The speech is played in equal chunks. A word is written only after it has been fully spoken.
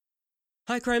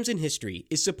High Crimes in History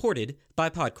is supported by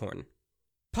Podcorn.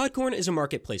 Podcorn is a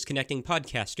marketplace connecting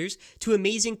podcasters to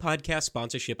amazing podcast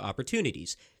sponsorship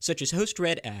opportunities, such as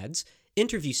host-read ads,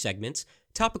 interview segments,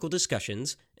 topical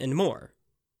discussions, and more.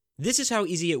 This is how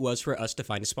easy it was for us to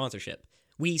find a sponsorship.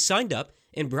 We signed up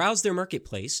and browsed their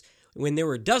marketplace when there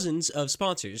were dozens of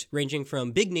sponsors ranging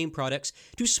from big-name products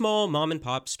to small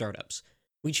mom-and-pop startups.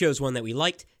 We chose one that we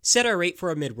liked, set our rate for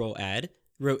a mid-roll ad,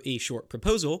 wrote a short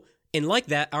proposal, and like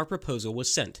that, our proposal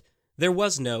was sent. There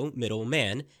was no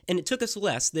middleman, and it took us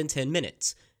less than 10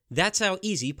 minutes. That's how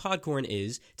easy Podcorn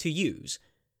is to use.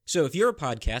 So if you're a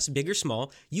podcast, big or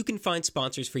small, you can find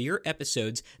sponsors for your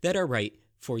episodes that are right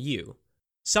for you.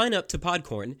 Sign up to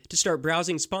Podcorn to start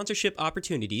browsing sponsorship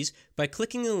opportunities by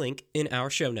clicking the link in our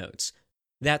show notes.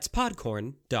 That's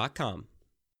podcorn.com.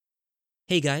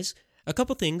 Hey guys, a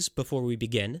couple things before we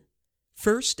begin.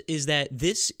 First is that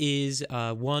this is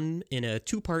one in a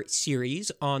two-part series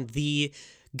on the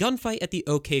gunfight at the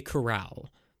OK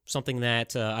Corral, something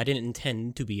that I didn't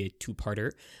intend to be a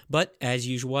two-parter, but as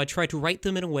usual, I tried to write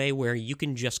them in a way where you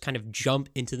can just kind of jump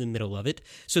into the middle of it.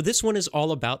 So this one is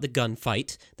all about the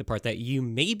gunfight, the part that you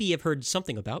maybe have heard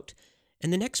something about,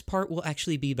 and the next part will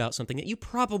actually be about something that you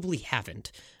probably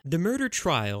haven't, the murder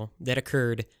trial that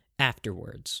occurred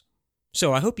afterwards.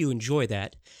 So I hope you enjoy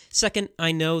that. Second,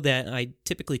 I know that I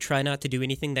typically try not to do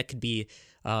anything that could be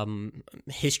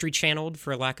history channeled,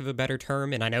 for lack of a better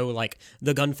term, and I know, like,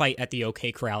 the gunfight at the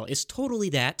OK Corral is totally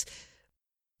that.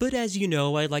 But as you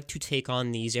know, I like to take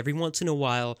on these every once in a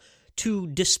while to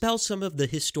dispel some of the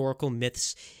historical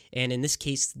myths, and in this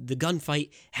case, the gunfight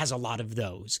has a lot of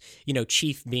those. You know,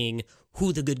 chief being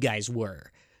who the good guys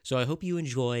were. So I hope you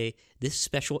enjoy this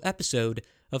special episode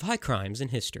of High Crimes in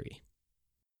History.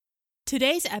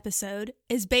 Today's episode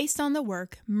is based on the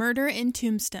work Murder in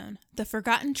Tombstone, The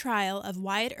Forgotten Trial of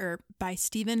Wyatt Earp by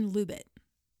Stephen Lubitt.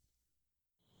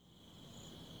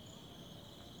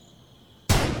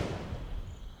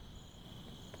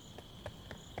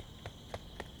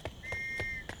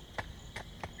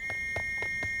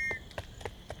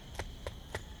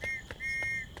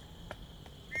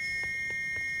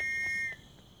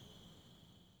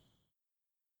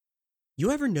 You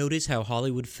ever notice how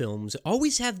Hollywood films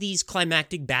always have these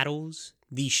climactic battles,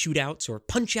 these shootouts or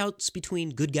punch-outs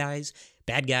between good guys,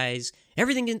 bad guys,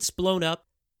 everything gets blown up,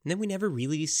 and then we never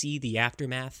really see the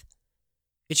aftermath?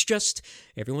 It's just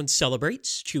everyone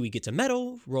celebrates, Chewie gets a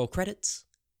medal, roll credits.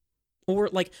 Or,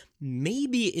 like,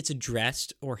 maybe it's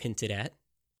addressed or hinted at.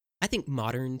 I think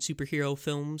modern superhero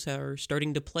films are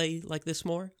starting to play like this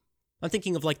more. I'm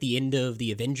thinking of, like, the end of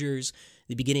The Avengers,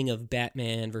 the beginning of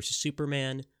Batman vs.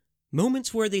 Superman.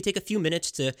 Moments where they take a few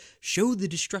minutes to show the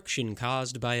destruction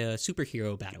caused by a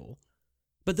superhero battle.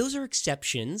 But those are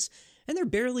exceptions, and they're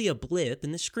barely a blip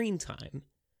in the screen time.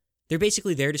 They're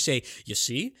basically there to say, you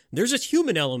see, there's a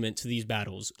human element to these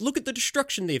battles. Look at the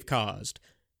destruction they've caused.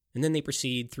 And then they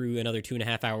proceed through another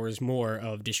 2.5 hours more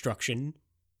of destruction.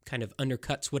 Kind of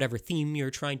undercuts whatever theme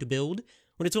you're trying to build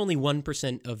when it's only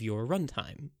 1% of your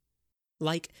runtime.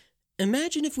 Like,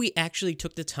 imagine if we actually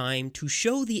took the time to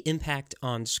show the impact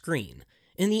on screen,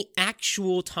 in the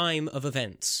actual time of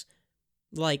events.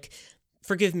 Like,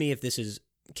 forgive me if this is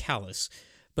callous,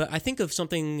 but I think of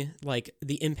something like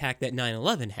the impact that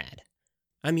 9/11 had.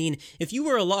 I mean, if you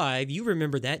were alive, you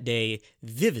remember that day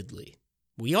vividly.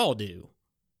 We all do.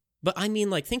 But I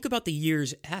mean, like, think about the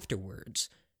years afterwards.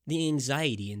 The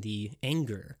anxiety and the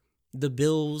anger. The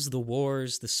bills, the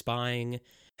wars, the spying.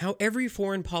 How every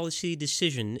foreign policy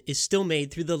decision is still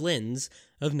made through the lens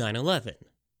of 9/11.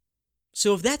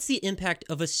 So if that's the impact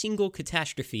of a single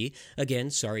catastrophe,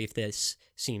 again, sorry if this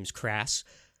seems crass,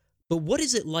 but what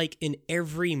is it like in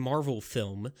every Marvel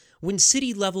film when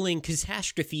city-leveling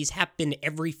catastrophes happen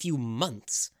every few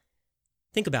months?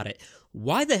 Think about it.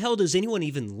 Why the hell does anyone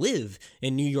even live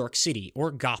in New York City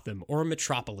or Gotham or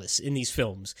Metropolis in these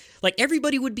films? Like,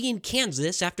 everybody would be in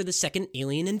Kansas after the second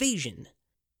alien invasion.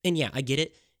 And yeah, I get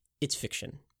it. It's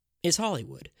fiction. It's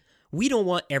Hollywood. We don't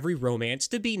want every romance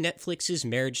to be Netflix's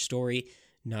Marriage Story.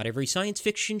 Not every science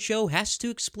fiction show has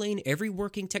to explain every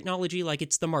working technology like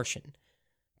it's The Martian.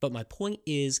 But my point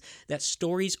is that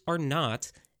stories are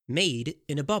not made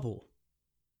in a bubble.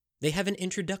 They have an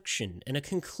introduction and a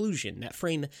conclusion that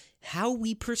frame how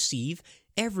we perceive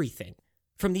everything,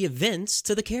 from the events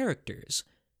to the characters.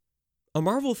 A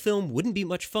Marvel film wouldn't be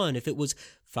much fun if it was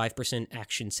 5%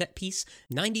 action set piece,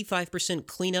 95%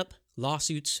 cleanup,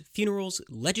 lawsuits, funerals,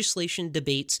 legislation,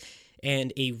 debates,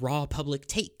 and a raw public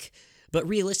take. But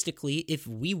realistically, if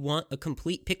we want a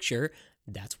complete picture,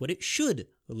 that's what it should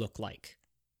look like.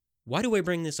 Why do I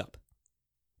bring this up?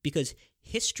 Because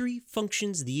history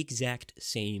functions the exact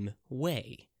same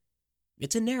way.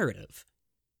 It's a narrative.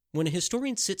 When a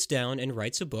historian sits down and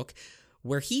writes a book,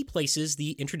 where he places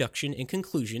the introduction and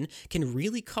conclusion can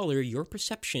really color your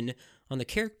perception on the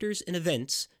characters and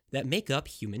events that make up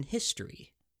human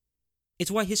history.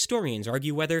 It's why historians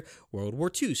argue whether World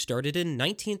War II started in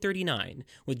 1939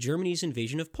 with Germany's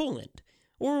invasion of Poland,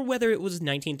 or whether it was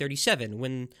 1937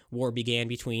 when war began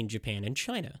between Japan and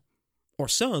China. Or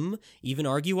some even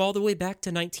argue all the way back to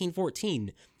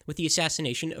 1914 with the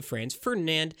assassination of Franz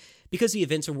Ferdinand, because the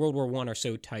events of World War I are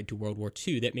so tied to World War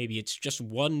II that maybe it's just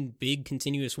one big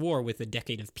continuous war with a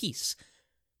decade of peace.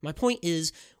 My point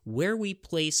is, where we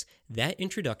place that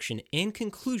introduction and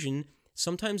conclusion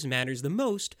sometimes matters the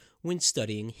most when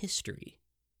studying history.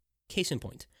 Case in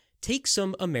point, take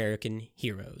some American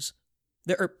heroes.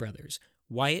 The Earp brothers,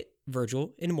 Wyatt,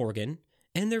 Virgil, and Morgan,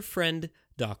 and their friend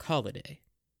Doc Holliday.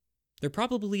 They're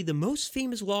probably the most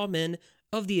famous lawmen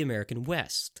of the American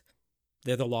West.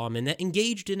 They're the lawmen that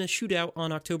engaged in a shootout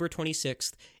on October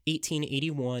 26,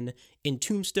 1881, in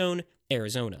Tombstone,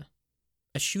 Arizona.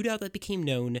 A shootout that became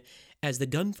known as the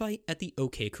gunfight at the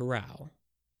OK Corral.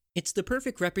 It's the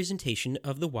perfect representation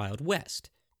of the Wild West,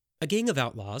 a gang of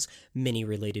outlaws, many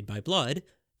related by blood,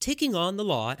 taking on the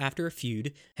law after a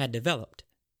feud had developed.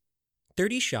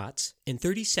 30 shots in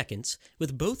 30 seconds,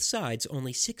 with both sides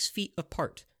only 6 feet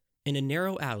apart, in a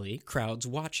narrow alley, crowds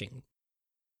watching.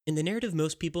 In the narrative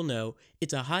most people know,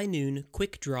 it's a high-noon,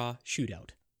 quick-draw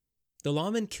shootout. The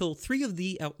lawmen kill 3 of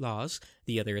the outlaws,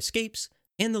 the other escapes,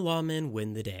 and the lawmen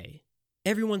win the day.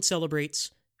 Everyone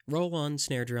celebrates, roll on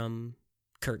snare drum,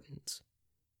 curtains.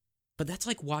 But that's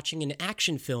like watching an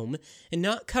action film and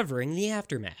not covering the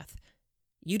aftermath.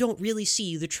 You don't really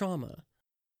see the trauma.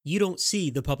 You don't see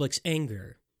the public's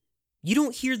anger. You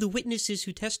don't hear the witnesses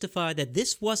who testify that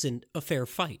this wasn't a fair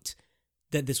fight,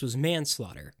 that this was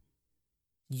manslaughter.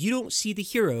 You don't see the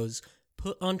heroes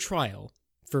put on trial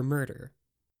for murder.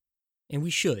 And we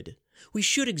should. We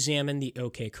should examine the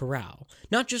OK Corral,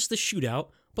 not just the shootout,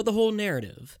 but the whole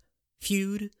narrative.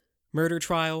 Feud, murder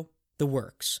trial, the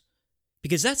works.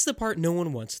 Because that's the part no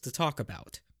one wants to talk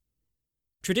about.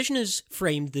 Tradition has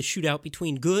framed the shootout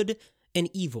between good and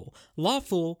evil,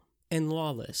 lawful and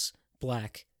lawless,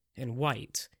 black and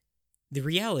white. The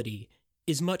reality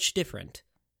is much different.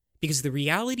 Because the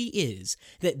reality is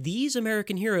that these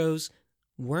American heroes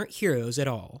weren't heroes at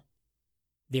all.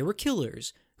 They were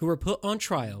killers who were put on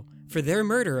trial for their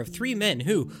murder of 3 men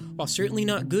who, while certainly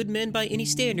not good men by any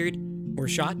standard, were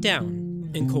shot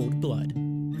down in cold blood.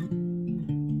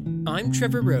 I'm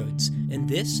Trevor Rhodes, and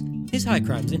this is High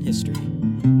Crimes in History.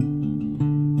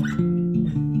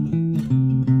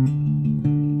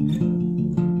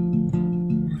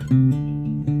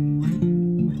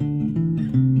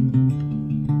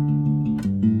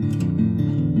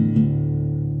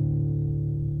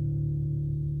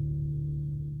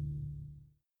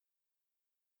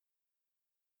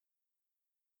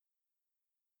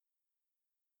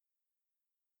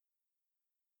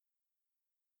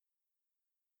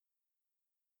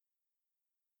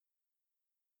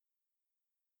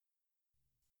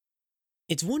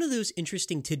 It's one of those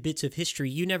interesting tidbits of history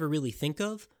you never really think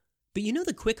of, but you know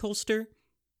the quick holster?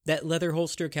 That leather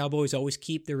holster cowboys always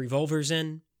keep their revolvers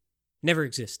in? Never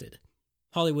existed.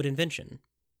 Hollywood invention.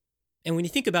 And when you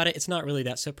think about it, it's not really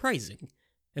that surprising.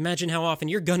 Imagine how often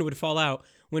your gun would fall out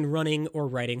when running or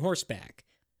riding horseback.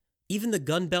 Even the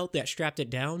gun belt that strapped it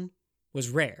down was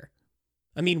rare.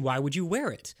 I mean, why would you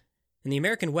wear it? In the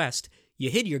American West, you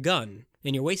hid your gun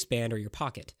in your waistband or your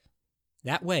pocket.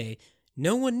 That way,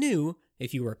 no one knew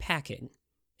if you were packing,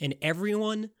 and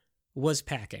everyone was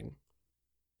packing.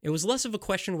 It was less of a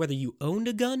question whether you owned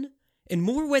a gun, and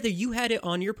more whether you had it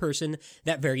on your person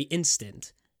that very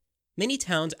instant. Many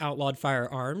towns outlawed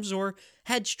firearms or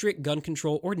had strict gun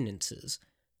control ordinances.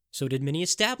 So did many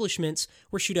establishments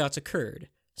where shootouts occurred,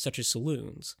 such as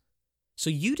saloons. So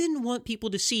you didn't want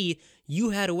people to see you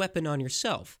had a weapon on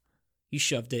yourself. You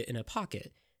shoved it in a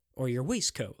pocket, or your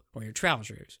waistcoat, or your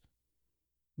trousers.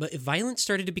 But if violence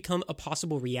started to become a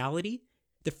possible reality,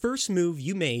 the first move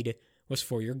you made was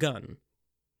for your gun.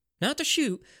 Not to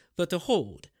shoot, but to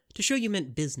hold, to show you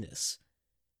meant business.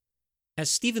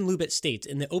 As Stephen Lubitt states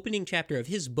in the opening chapter of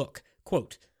his book,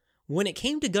 quote, "When it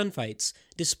came to gunfights,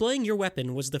 displaying your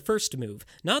weapon was the first move,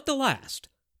 not the last,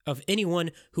 of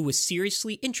anyone who was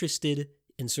seriously interested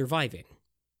in surviving."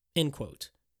 End quote.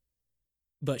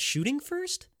 But shooting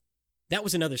first? That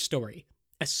was another story.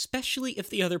 Especially if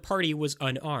the other party was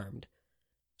unarmed.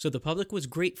 So the public was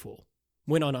grateful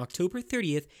when on October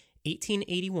 30th,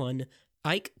 1881,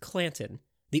 Ike Clanton,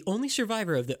 the only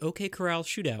survivor of the OK Corral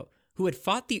shootout who had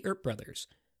fought the Earp brothers,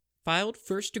 filed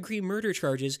first-degree murder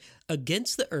charges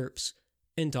against the Earps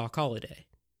and Doc Holliday.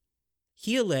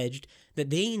 he alleged that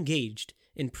they engaged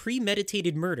in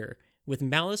premeditated murder with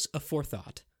malice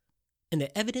aforethought, and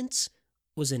the evidence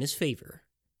was in his favor.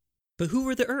 But who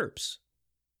were the Earps?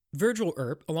 Virgil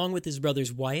Earp, along with his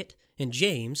brothers Wyatt and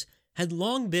James, had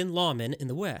long been lawmen in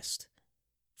the West.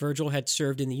 Virgil had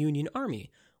served in the Union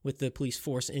Army with the police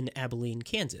force in Abilene,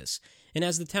 Kansas, and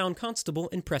as the town constable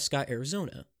in Prescott,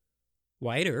 Arizona.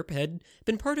 Wyatt Earp had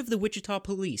been part of the Wichita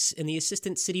Police and the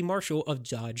assistant city marshal of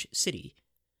Dodge City.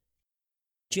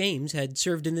 James had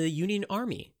served in the Union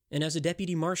Army and as a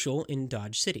deputy marshal in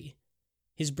Dodge City.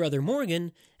 His brother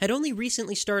Morgan had only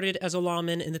recently started as a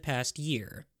lawman in the past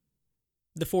year.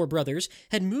 The four brothers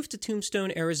had moved to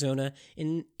Tombstone, Arizona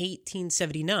in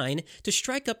 1879 to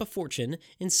strike up a fortune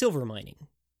in silver mining.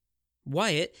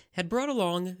 Wyatt had brought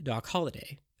along Doc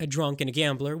Holliday, a drunk and a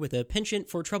gambler with a penchant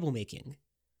for troublemaking.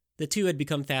 The two had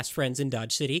become fast friends in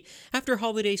Dodge City after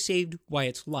Holliday saved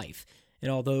Wyatt's life,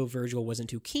 and although Virgil wasn't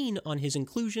too keen on his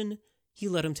inclusion, he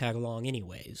let him tag along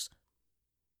anyways.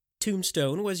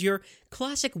 Tombstone was your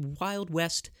classic Wild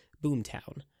West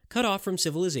boomtown, cut off from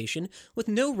civilization with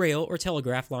no rail or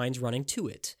telegraph lines running to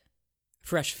it.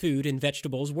 Fresh food and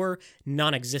vegetables were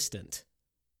non-existent.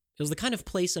 It was the kind of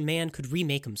place a man could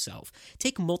remake himself,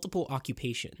 take multiple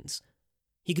occupations.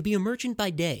 He could be a merchant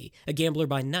by day, a gambler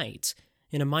by night,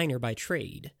 and a miner by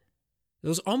trade. It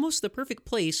was almost the perfect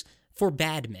place for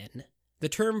bad men, the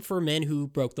term for men who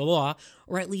broke the law,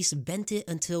 or at least bent it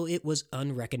until it was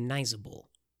unrecognizable.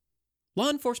 Law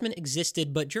enforcement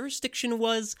existed, but jurisdiction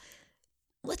was,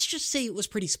 let's just say it was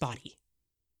pretty spotty.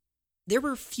 There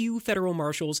were few federal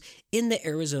marshals in the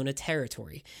Arizona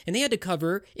territory, and they had to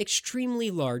cover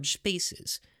extremely large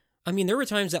spaces. I mean, there were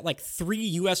times that 3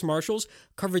 U.S. marshals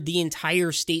covered the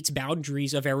entire state's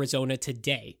boundaries of Arizona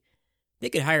today. They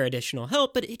could hire additional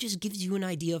help, but it just gives you an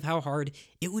idea of how hard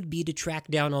it would be to track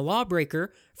down a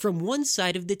lawbreaker from one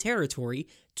side of the territory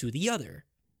to the other.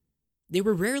 They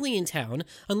were rarely in town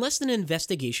unless an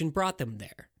investigation brought them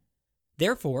there.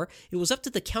 Therefore, it was up to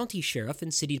the county sheriff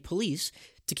and city police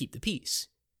to keep the peace.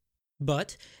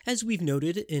 But, as we've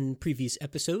noted in previous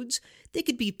episodes, they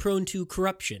could be prone to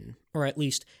corruption, or at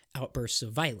least outbursts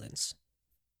of violence.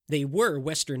 They were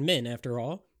Western men, after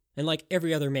all, and like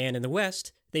every other man in the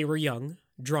West, they were young,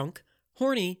 drunk,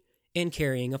 horny, and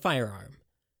carrying a firearm.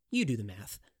 You do the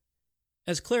math.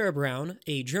 As Clara Brown,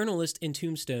 a journalist in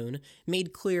Tombstone,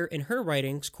 made clear in her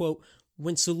writings, quote,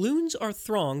 "When saloons are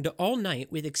thronged all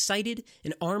night with excited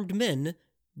and armed men,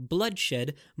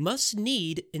 bloodshed must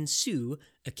need ensue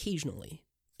occasionally."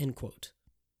 End quote.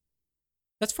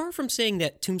 That's far from saying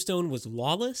that Tombstone was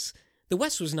lawless. The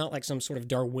West was not like some sort of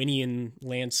Darwinian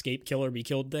landscape killer be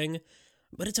killed thing,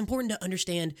 but it's important to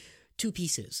understand two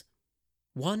pieces.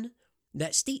 One,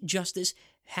 that state justice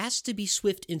has to be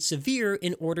swift and severe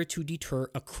in order to deter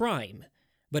a crime.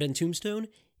 But in Tombstone,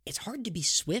 it's hard to be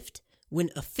swift when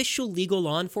official legal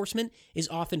law enforcement is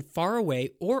often far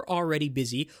away or already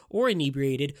busy or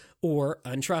inebriated or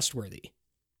untrustworthy.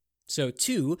 So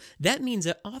two, that means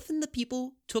that often the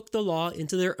people took the law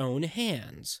into their own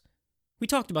hands. We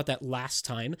talked about that last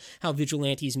time, how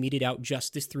vigilantes meted out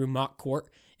justice through mock court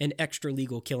and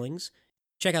extra-legal killings.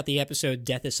 Check out the episode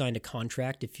Death Assigned a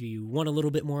Contract if you want a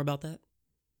little bit more about that.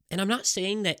 And I'm not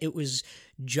saying that it was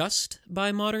just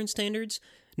by modern standards,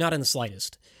 not in the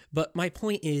slightest. But my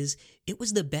point is, it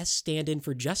was the best stand-in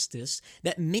for justice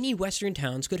that many Western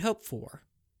towns could hope for.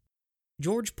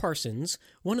 George Parsons,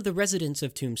 one of the residents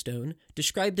of Tombstone,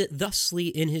 described it thusly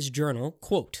in his journal,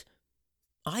 quote,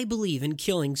 "I believe in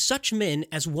killing such men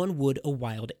as one would a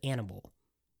wild animal.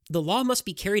 The law must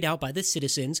be carried out by the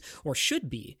citizens, or should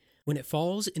be, when it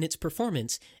falls in its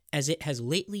performance as it has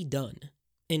lately done."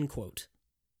 End quote.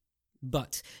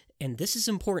 But, and this is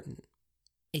important,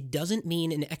 it doesn't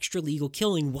mean an extra-legal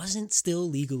killing wasn't still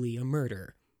legally a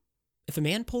murder. If a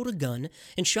man pulled a gun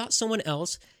and shot someone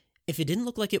else, if it didn't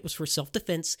look like it was for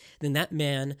self-defense, then that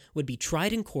man would be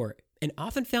tried in court and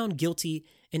often found guilty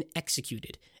and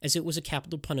executed, as it was a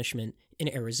capital punishment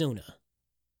in Arizona.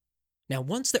 Now,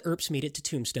 once the Earps made it to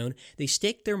Tombstone, they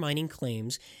staked their mining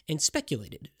claims and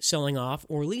speculated, selling off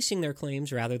or leasing their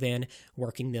claims rather than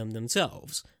working them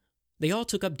themselves. They all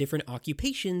took up different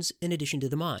occupations in addition to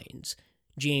the mines.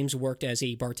 James worked as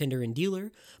a bartender and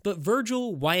dealer, but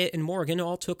Virgil, Wyatt, and Morgan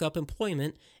all took up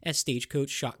employment as stagecoach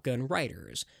shotgun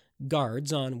riders,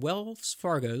 guards on Wells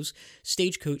Fargo's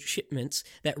stagecoach shipments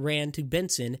that ran to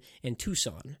Benson and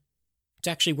Tucson. It's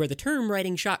actually where the term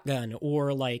riding shotgun,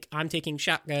 or like I'm taking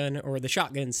shotgun or the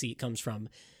shotgun seat, comes from.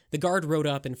 The guard rode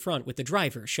up in front with the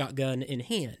driver, shotgun in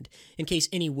hand, in case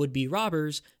any would-be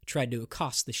robbers tried to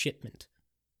accost the shipment.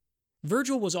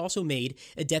 Virgil was also made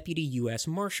a deputy U.S.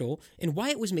 Marshal, and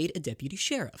Wyatt was made a deputy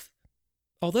sheriff.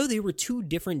 Although they were two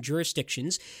different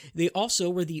jurisdictions, they also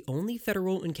were the only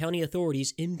federal and county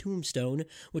authorities in Tombstone,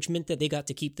 which meant that they got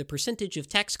to keep the percentage of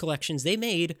tax collections they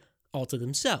made all to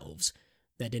themselves.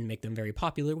 That didn't make them very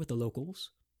popular with the locals.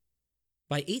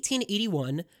 By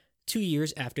 1881, 2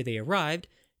 years after they arrived,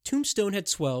 Tombstone had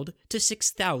swelled to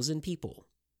 6,000 people.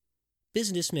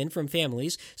 Businessmen from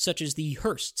families such as the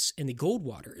Hearsts and the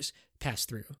Goldwaters passed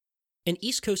through, and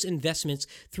East Coast investments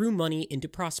threw money into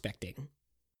prospecting.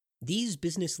 These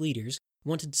business leaders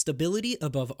wanted stability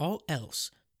above all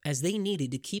else, as they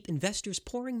needed to keep investors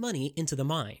pouring money into the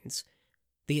mines.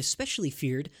 They especially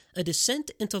feared a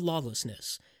descent into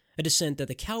lawlessness, a descent that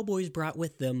the Cowboys brought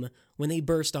with them when they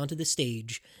burst onto the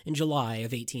stage in July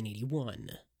of 1881.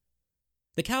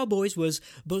 The Cowboys was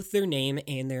both their name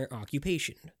and their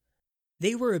occupation.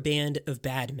 They were a band of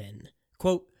bad men,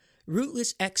 quote,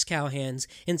 rootless ex-cowhands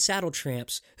and saddle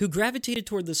tramps who gravitated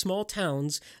toward the small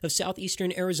towns of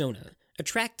southeastern Arizona,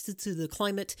 attracted to the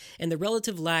climate and the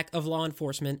relative lack of law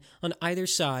enforcement on either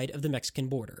side of the Mexican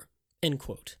border, end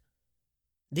quote.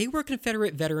 They were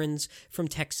Confederate veterans from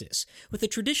Texas, with a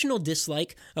traditional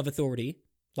dislike of authority,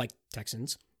 like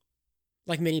Texans.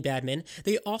 Like many bad men,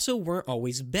 they also weren't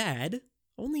always bad,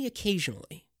 only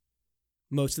occasionally.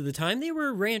 Most of the time, they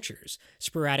were ranchers,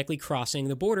 sporadically crossing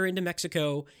the border into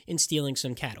Mexico and stealing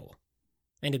some cattle.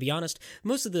 And to be honest,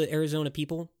 most of the Arizona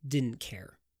people didn't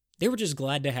care. They were just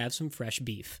glad to have some fresh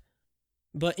beef.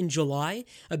 But in July,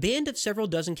 a band of several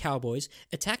dozen cowboys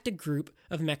attacked a group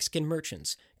of Mexican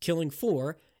merchants, killing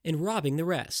 4 and robbing the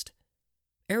rest.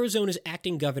 Arizona's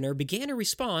acting governor began a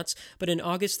response, but on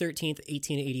August 13,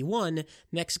 1881,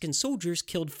 Mexican soldiers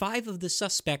killed 5 of the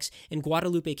suspects in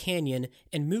Guadalupe Canyon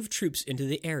and moved troops into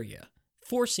the area,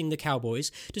 forcing the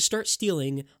cowboys to start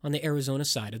stealing on the Arizona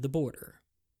side of the border.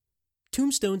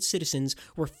 Tombstone's citizens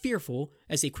were fearful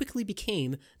as they quickly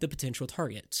became the potential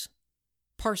targets.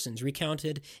 Parsons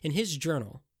recounted in his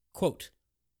journal, quote,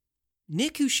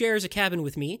 Nick, who shares a cabin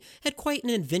with me, had quite an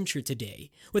adventure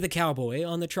today, with a cowboy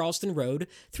on the Charleston Road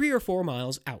 3 or 4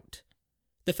 miles out.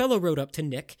 The fellow rode up to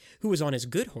Nick, who was on his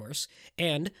good horse,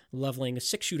 and, leveling a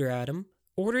 6-shooter at him,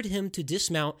 ordered him to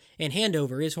dismount and hand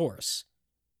over his horse.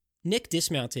 Nick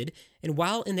dismounted, and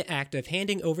while in the act of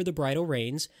handing over the bridle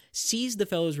reins, seized the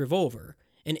fellow's revolver,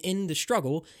 and in the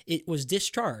struggle it was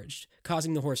discharged,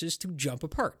 causing the horses to jump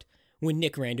apart, when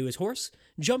Nick ran to his horse,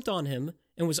 jumped on him,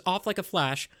 and was off like a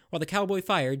flash while the cowboy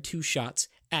fired 2 shots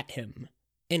at him.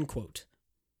 End quote.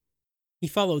 He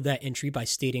followed that entry by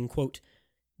stating, quote,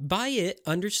 By it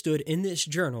understood in this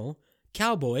journal,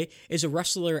 cowboy is a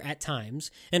rustler at times,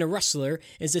 and a rustler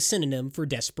is a synonym for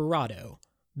desperado,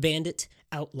 bandit,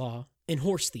 outlaw, and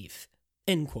horse thief.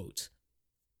 End quote.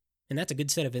 And that's a good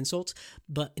set of insults,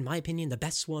 but in my opinion, the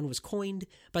best one was coined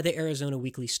by the Arizona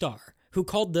Weekly Star, who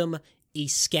called them a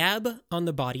scab on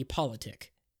the body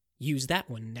politic. Use that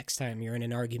one next time you're in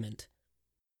an argument.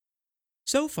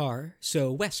 So far,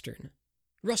 so Western.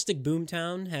 Rustic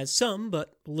Boomtown has some,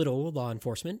 but little, law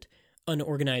enforcement.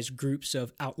 Unorganized groups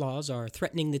of outlaws are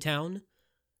threatening the town.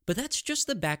 But that's just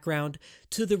the background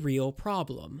to the real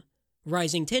problem.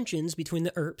 Rising tensions between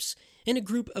the Earps and a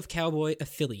group of cowboy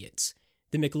affiliates,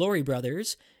 the McLaury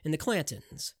brothers and the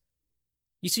Clantons.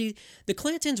 You see, the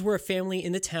Clantons were a family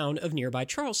in the town of nearby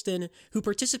Charleston who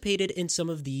participated in some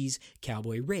of these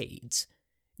cowboy raids.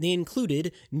 They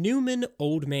included Newman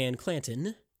Old Man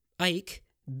Clanton, Ike,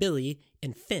 Billy,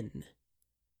 and Finn.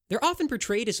 They're often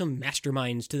portrayed as some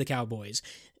masterminds to the cowboys.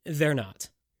 They're not.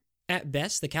 At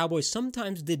best, the cowboys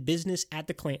sometimes did business at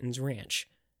the Clantons' ranch.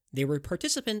 They were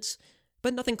participants,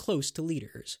 but nothing close to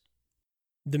leaders.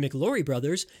 The McLaury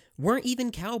brothers weren't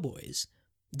even cowboys.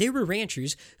 They were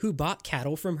ranchers who bought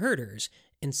cattle from herders,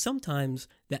 and sometimes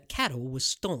that cattle was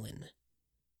stolen.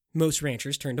 Most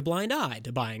ranchers turned a blind eye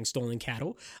to buying stolen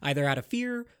cattle, either out of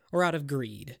fear or out of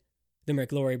greed. The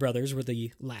McLaury brothers were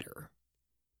the latter.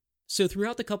 So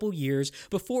throughout the couple years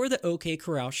before the OK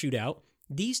Corral shootout,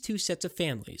 these two sets of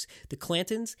families, the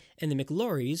Clantons and the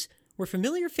McLaurys, were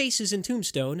familiar faces in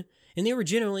Tombstone, and they were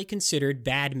generally considered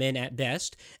bad men at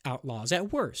best, outlaws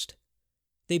at worst.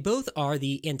 They both are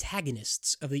the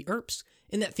antagonists of the Earps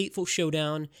in that fateful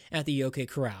showdown at the OK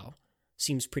Corral.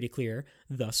 Seems pretty clear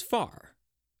thus far.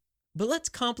 But let's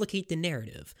complicate the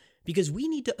narrative, because we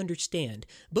need to understand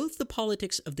both the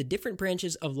politics of the different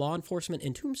branches of law enforcement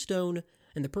in Tombstone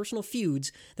and the personal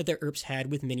feuds that the Earps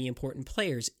had with many important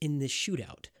players in this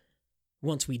shootout.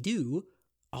 Once we do,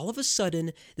 all of a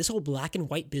sudden, this whole black and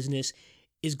white business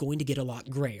is going to get a lot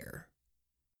grayer.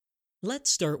 Let's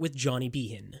start with Johnny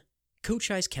Behan,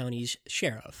 Cochise County's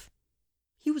sheriff.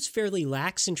 He was fairly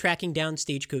lax in tracking down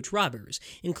stagecoach robbers,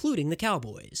 including the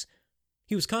cowboys.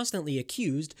 He was constantly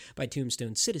accused by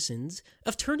Tombstone citizens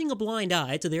of turning a blind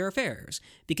eye to their affairs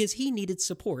because he needed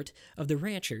support of the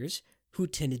ranchers who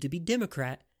tended to be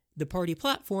Democrat, the party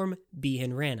platform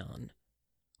Behan ran on.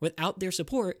 Without their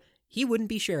support, he wouldn't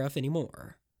be sheriff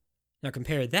anymore. Now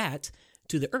compare that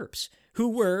to the Earps, who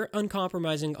were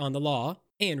uncompromising on the law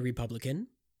and Republican.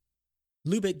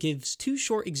 Lubick gives two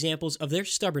short examples of their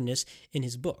stubbornness in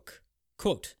his book.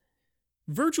 Quote,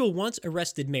 Virgil once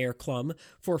arrested Mayor Clum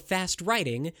for fast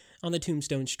riding on the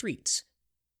Tombstone streets.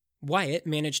 Wyatt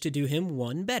managed to do him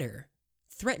one better,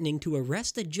 threatening to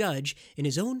arrest a judge in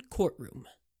his own courtroom.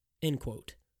 End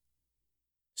quote.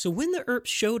 So when the Earps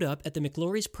showed up at the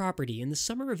McLaurys' property in the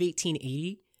summer of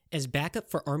 1880 as backup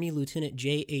for Army Lieutenant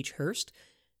J.H. Hurst,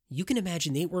 you can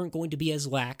imagine they weren't going to be as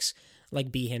lax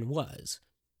like Behan was.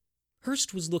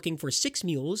 Hurst was looking for 6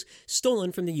 mules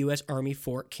stolen from the U.S. Army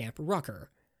Fort Camp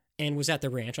Rucker, and was at the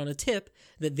ranch on a tip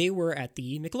that they were at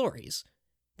the McLaurys.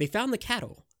 They found the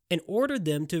cattle and ordered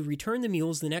them to return the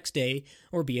mules the next day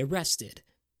or be arrested.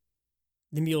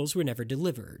 The mules were never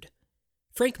delivered.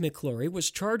 Frank McLaury was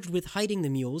charged with hiding the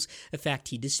mules, a fact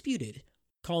he disputed,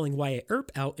 calling Wyatt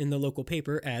Earp out in the local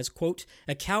paper as, quote,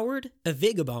 a coward, a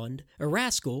vagabond, a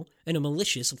rascal, and a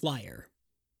malicious liar,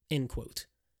 end quote.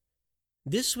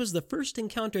 This was the first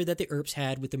encounter that the Earps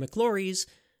had with the McLaurys,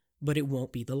 but it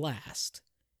won't be the last.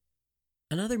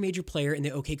 Another major player in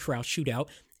the OK Corral shootout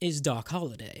is Doc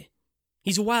Holliday.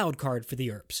 He's a wild card for the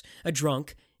Earps, a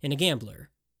drunk and a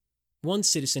gambler. One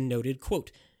citizen noted, quote,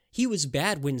 he was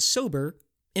bad when sober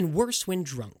and worse when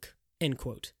drunk, end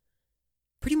quote.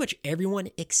 Pretty much everyone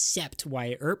except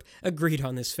Wyatt Earp agreed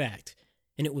on this fact,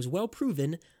 and it was well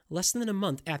proven less than a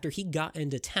month after he got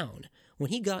into town, when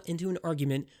he got into an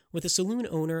argument with a saloon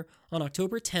owner on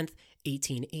October 10th,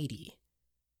 1880.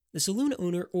 The saloon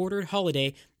owner ordered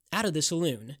Holliday out of the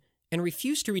saloon and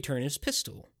refused to return his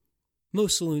pistol.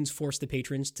 Most saloons force the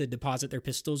patrons to deposit their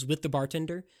pistols with the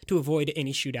bartender to avoid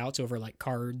any shootouts over like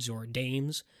cards or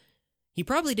dames. He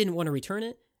probably didn't want to return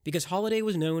it because Holliday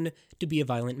was known to be a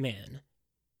violent man.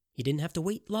 He didn't have to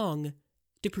wait long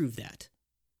to prove that.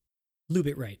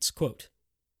 Lubick writes, quote,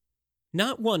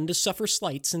 not one to suffer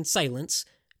slights in silence,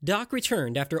 Doc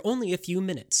returned after only a few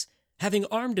minutes, having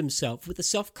armed himself with a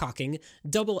self-cocking,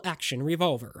 double-action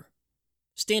revolver.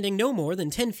 Standing no more than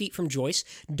 10 feet from Joyce,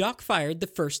 Doc fired the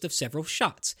first of several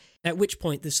shots, at which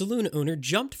point the saloon owner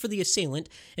jumped for the assailant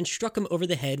and struck him over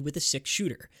the head with a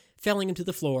 6-shooter, felling him to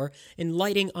the floor and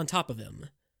lighting on top of him.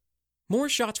 More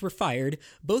shots were fired,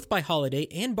 both by Holliday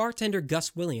and bartender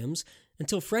Gus Williams,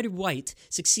 until Fred White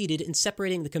succeeded in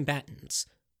separating the combatants.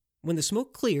 When the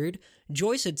smoke cleared,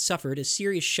 Joyce had suffered a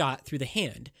serious shot through the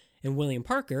hand, and William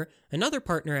Parker, another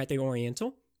partner at the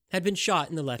Oriental, had been shot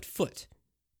in the left foot.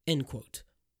 End quote.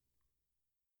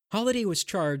 Holliday was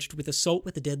charged with assault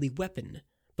with a deadly weapon,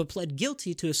 but pled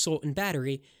guilty to assault and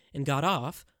battery and got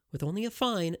off with only a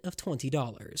fine of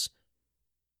 $20.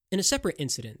 In a separate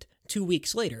incident, 2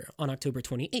 weeks later, on October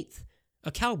 28th,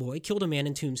 a cowboy killed a man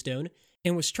in Tombstone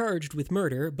and was charged with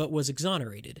murder but was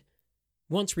exonerated.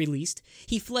 Once released,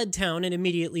 he fled town and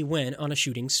immediately went on a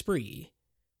shooting spree.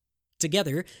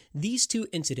 Together, these two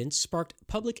incidents sparked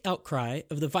public outcry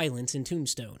of the violence in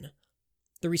Tombstone.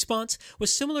 The response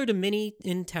was similar to many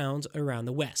in towns around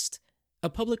the West, a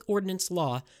public ordinance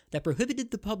law that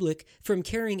prohibited the public from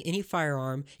carrying any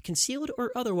firearm, concealed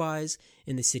or otherwise,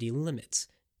 in the city limits,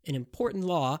 an important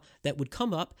law that would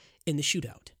come up in the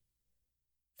shootout.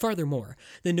 Furthermore,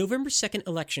 the November 2nd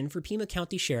election for Pima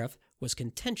County Sheriff was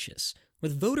contentious,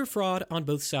 with voter fraud on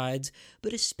both sides,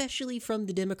 but especially from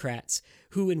the Democrats,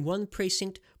 who in one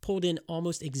precinct pulled in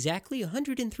almost exactly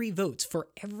 103 votes for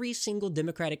every single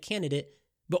Democratic candidate,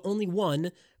 but only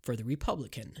one for the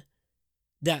Republican.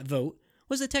 That vote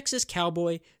was a Texas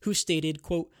cowboy who stated,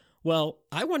 quote, well,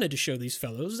 I wanted to show these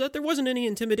fellows that there wasn't any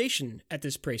intimidation at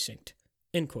this precinct,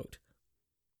 end quote.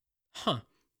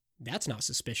 That's not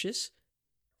suspicious.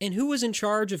 And who was in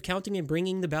charge of counting and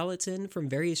bringing the ballots in from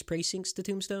various precincts to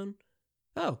Tombstone?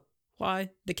 Oh, why,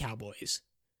 the Cowboys.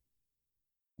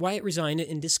 Wyatt resigned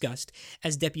in disgust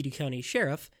as deputy county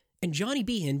sheriff, and Johnny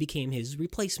Behan became his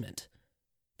replacement.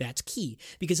 That's key,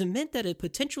 because it meant that a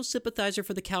potential sympathizer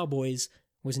for the Cowboys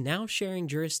was now sharing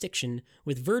jurisdiction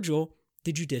with Virgil,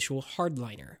 the judicial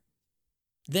hardliner.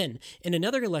 Then, in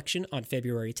another election on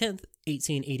February 10th,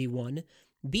 1881,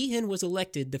 Behan was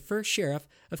elected the first sheriff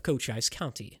of Cochise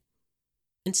County.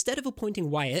 Instead of appointing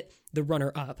Wyatt, the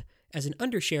runner-up, as an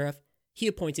undersheriff, he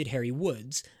appointed Harry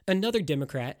Woods, another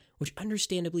Democrat, which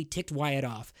understandably ticked Wyatt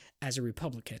off as a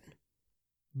Republican.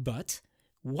 But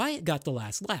Wyatt got the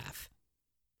last laugh.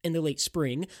 In the late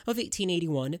spring of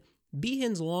 1881,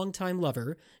 Behan's longtime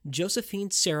lover,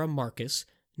 Josephine Sarah Marcus,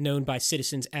 known by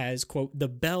citizens as, quote, the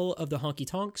belle of the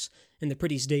honky-tonks and the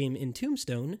prettiest dame in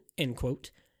Tombstone, end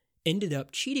quote, ended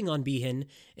up cheating on Behan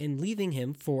and leaving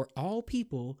him for all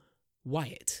people,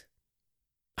 Wyatt.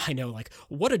 I know,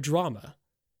 what a drama.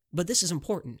 But this is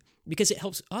important because it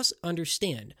helps us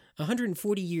understand,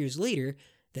 140 years later,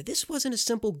 that this wasn't a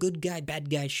simple good guy, bad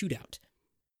guy shootout.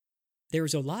 There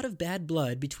was a lot of bad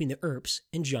blood between the Earps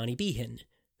and Johnny Behan,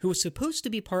 who was supposed to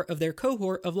be part of their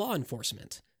cohort of law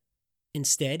enforcement.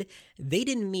 Instead, they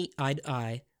didn't meet eye to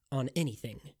eye on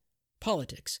anything.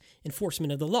 Politics,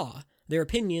 enforcement of the law, their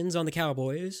opinions on the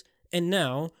Cowboys, and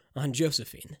now on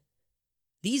Josephine.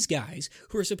 These guys,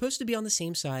 who were supposed to be on the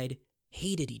same side,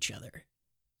 hated each other.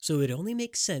 So it only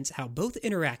makes sense how both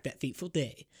interact that fateful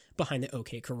day behind the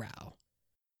OK Corral.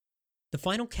 The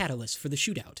final catalyst for the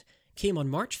shootout came on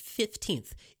March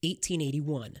 15th,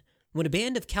 1881, when a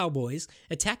band of cowboys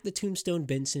attacked the Tombstone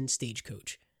Benson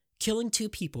stagecoach, killing 2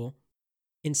 people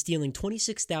and stealing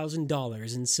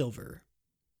 $26,000 in silver.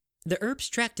 The Earps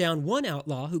tracked down one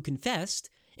outlaw who confessed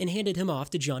and handed him off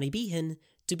to Johnny Behan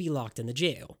to be locked in the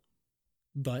jail.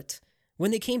 But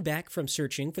when they came back from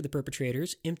searching for the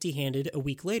perpetrators empty-handed a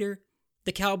week later,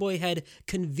 the cowboy had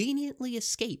conveniently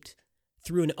escaped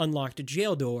through an unlocked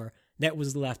jail door that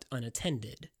was left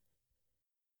unattended.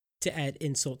 To add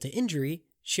insult to injury,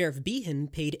 Sheriff Behan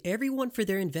paid everyone for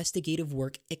their investigative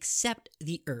work except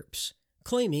the Earps,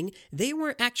 claiming they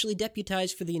weren't actually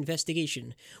deputized for the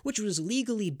investigation, which was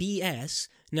legally BS,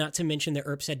 not to mention the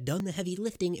Earps had done the heavy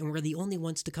lifting and were the only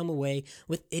ones to come away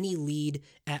with any lead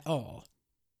at all.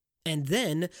 And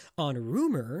then, on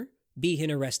rumor, Behan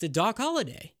arrested Doc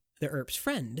Holliday, the Earps'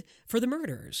 friend, for the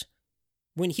murders.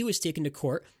 When he was taken to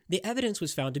court, the evidence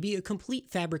was found to be a complete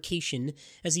fabrication,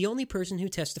 as the only person who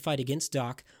testified against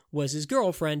Doc was his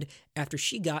girlfriend after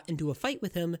she got into a fight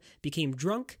with him, became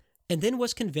drunk, and then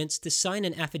was convinced to sign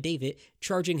an affidavit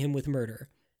charging him with murder.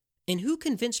 And who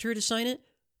convinced her to sign it?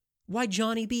 Why,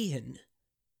 Johnny Behan.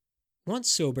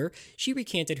 Once sober, she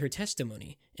recanted her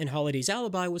testimony, and Holliday's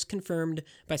alibi was confirmed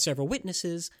by several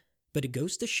witnesses, but it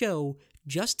goes to show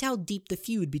just how deep the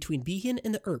feud between Behan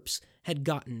and the Earps had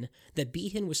gotten that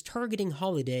Behan was targeting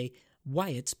Holliday,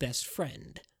 Wyatt's best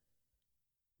friend.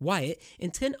 Wyatt,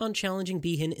 intent on challenging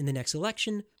Behan in the next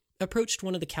election, approached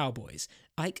one of the cowboys,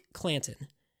 Ike Clanton,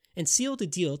 and sealed a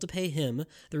deal to pay him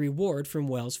the reward from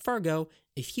Wells Fargo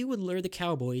if he would lure the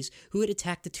cowboys who had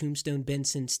attacked the Tombstone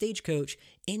Benson stagecoach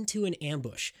into an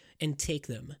ambush and take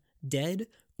them, dead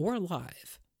or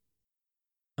alive.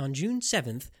 On June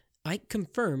 7th, Ike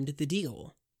confirmed the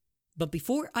deal. But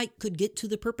before Ike could get to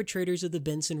the perpetrators of the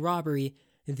Benson robbery,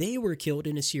 they were killed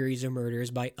in a series of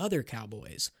murders by other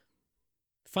cowboys.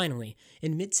 Finally,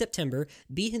 in mid-September,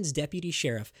 Behan's deputy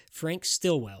sheriff, Frank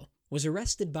Stillwell, was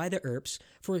arrested by the Earps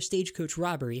for a stagecoach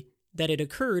robbery that had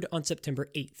occurred on September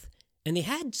 8th, and they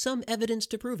had some evidence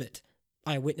to prove it: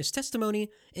 eyewitness testimony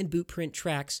and boot print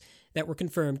tracks that were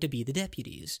confirmed to be the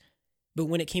deputies. But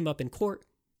when it came up in court,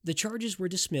 the charges were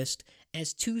dismissed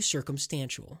as too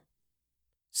circumstantial.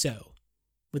 So,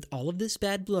 with all of this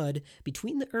bad blood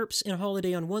between the Earps and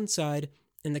Holliday on one side,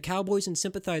 and the Cowboys and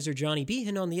sympathizer Johnny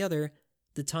Behan on the other,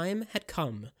 the time had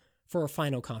come for a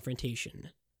final confrontation.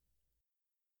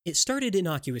 It started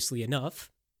innocuously enough,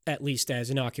 at least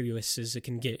as innocuous as it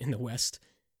can get in the West.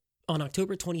 On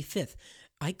October 25th,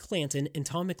 Ike Clanton and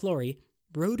Tom McLaury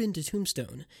rode into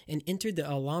Tombstone and entered the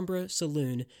Alhambra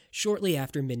Saloon shortly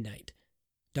after midnight.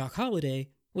 Doc Holliday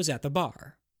was at the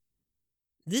bar.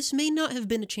 This may not have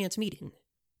been a chance meeting.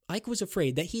 Ike was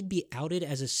afraid that he'd be outed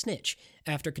as a snitch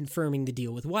after confirming the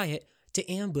deal with Wyatt to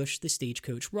ambush the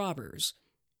stagecoach robbers.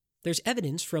 There's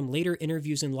evidence from later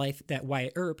interviews in life that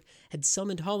Wyatt Earp had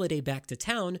summoned Holliday back to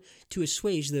town to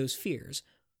assuage those fears,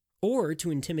 or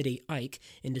to intimidate Ike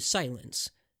into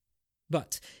silence.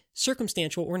 But,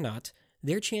 circumstantial or not,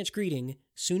 their chance greeting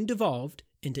soon devolved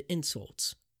into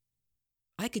insults.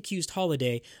 Ike accused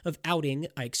Holliday of outing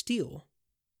Ike's deal.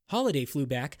 Holliday flew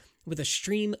back with a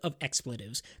stream of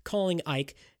expletives, calling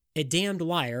Ike a damned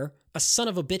liar, a son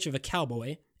of a bitch of a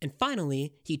cowboy, and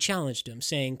finally he challenged him,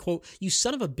 saying, quote, "You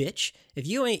son of a bitch, if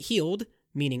you ain't healed,"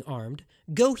 meaning armed,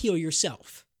 "go heal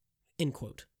yourself," end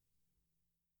quote.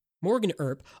 Morgan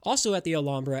Earp, also at the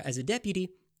Alhambra as a deputy,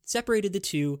 separated the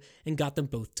two and got them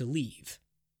both to leave.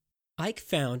 Ike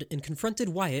found and confronted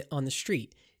Wyatt on the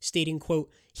street, stating,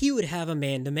 quote, "He would have a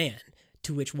man-to-man,"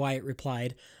 to which Wyatt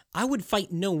replied, "I would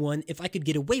fight no one if I could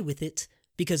get away with it,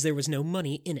 because there was no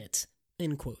money in it,"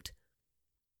 end quote.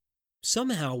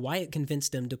 Somehow, Wyatt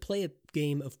convinced them to play a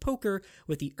game of poker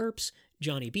with the Earps,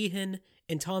 Johnny Behan,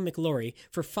 and Tom McLaury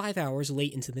for 5 hours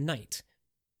late into the night.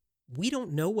 We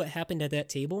don't know what happened at that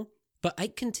table, but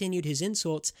Ike continued his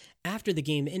insults after the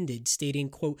game ended, stating,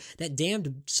 quote, "That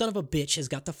damned son of a bitch has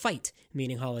got to fight,"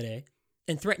 meaning Holiday,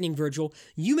 and threatening Virgil,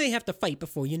 "You may have to fight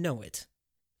before you know it,"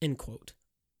 end quote.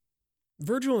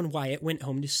 Virgil and Wyatt went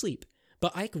home to sleep,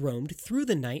 but Ike roamed through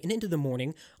the night and into the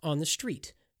morning on the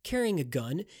street, carrying a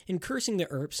gun and cursing the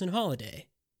Earps and Holiday.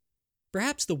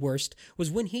 Perhaps the worst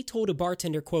was when he told a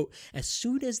bartender, quote, "As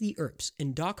soon as the Earps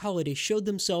and Doc Holliday showed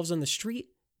themselves on the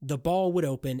street, the ball would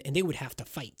open and they would have to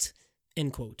fight,"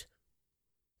 end quote.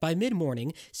 By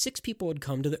mid-morning, 6 people had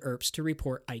come to the Earps to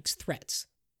report Ike's threats.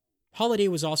 Holiday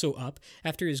was also up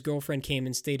after his girlfriend came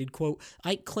and stated, quote,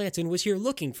 "Ike Clanton was here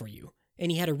looking for you, and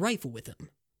he had a rifle with him."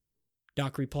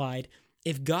 Doc replied,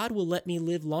 "If God will let me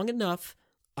live long enough,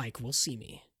 Ike will see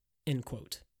me," end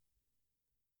quote.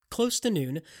 Close to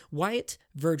noon, Wyatt,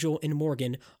 Virgil, and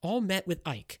Morgan all met with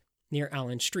Ike near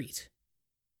Allen Street.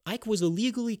 Ike was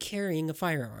illegally carrying a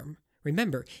firearm.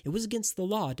 Remember, it was against the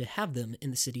law to have them in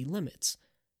the city limits.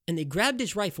 And they grabbed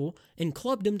his rifle and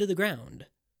clubbed him to the ground.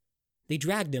 They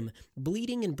dragged him,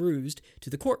 bleeding and bruised, to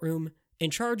the courtroom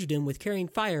and charged him with carrying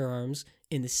firearms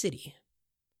in the city.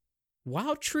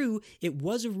 While true, it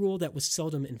was a rule that was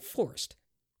seldom enforced.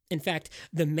 In fact,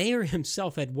 the mayor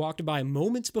himself had walked by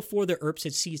moments before the Earps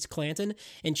had seized Clanton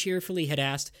and cheerfully had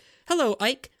asked, "Hello,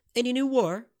 Ike, any new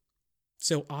war?"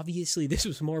 So obviously this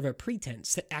was more of a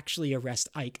pretense to actually arrest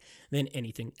Ike than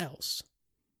anything else.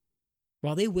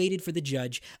 While they waited for the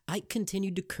judge, Ike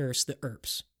continued to curse the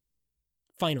Earps.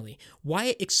 Finally,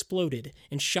 Wyatt exploded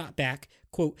and shot back,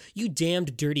 quote, "You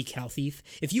damned dirty cow thief.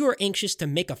 If you are anxious to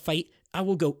make a fight, I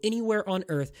will go anywhere on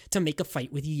earth to make a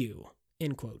fight with you,"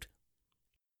 end quote.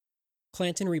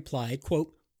 Clanton replied,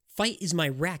 quote, "Fight is my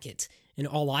racket, and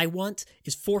all I want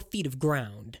is 4 feet of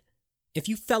ground. If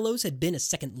you fellows had been a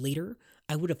second later,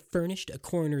 I would have furnished a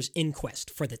coroner's inquest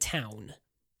for the town,"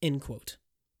 end quote.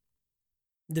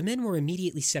 The men were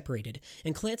immediately separated,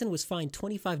 and Clanton was fined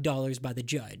 $25 by the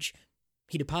judge.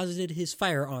 He deposited his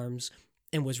firearms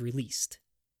and was released.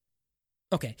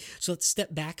 Okay, so let's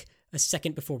step back a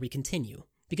second before we continue,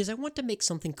 because I want to make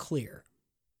something clear.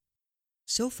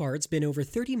 So far, it's been over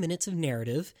 30 minutes of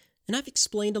narrative, and I've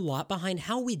explained a lot behind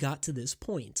how we got to this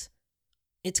point.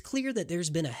 It's clear that there's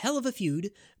been a hell of a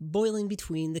feud boiling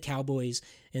between the Cowboys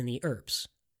and the Earps.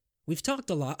 We've talked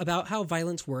a lot about how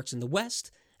violence works in the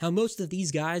West, how most of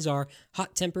these guys are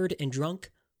hot-tempered and drunk,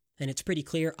 and it's pretty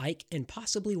clear Ike and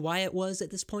possibly Wyatt was at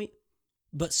this point.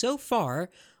 But so far,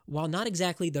 while not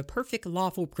exactly the perfect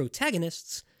lawful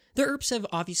protagonists, the Earps have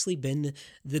obviously been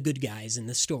the good guys in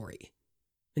the story.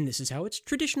 And this is how it's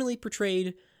traditionally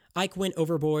portrayed. Ike went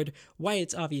overboard,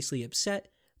 Wyatt's obviously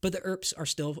upset, but the Earps are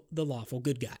still the lawful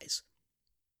good guys.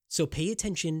 So pay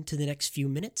attention to the next few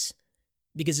minutes,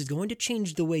 because it's going to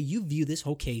change the way you view this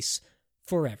whole case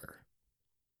forever.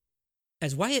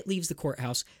 As Wyatt leaves the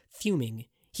courthouse, fuming,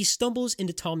 he stumbles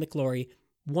into Tom McLaury,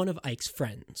 one of Ike's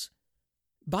friends.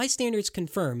 Bystanders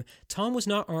confirm Tom was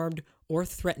not armed or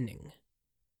threatening.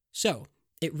 So,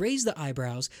 it raised the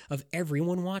eyebrows of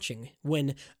everyone watching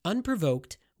when,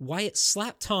 unprovoked, Wyatt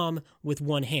slapped Tom with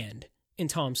one hand, and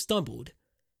Tom stumbled.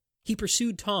 He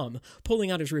pursued Tom,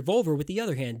 pulling out his revolver with the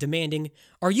other hand, demanding,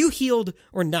 "Are you healed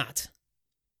or not?"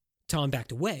 Tom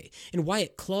backed away, and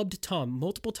Wyatt clubbed Tom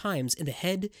multiple times in the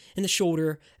head and the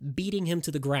shoulder, beating him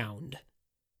to the ground.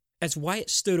 As Wyatt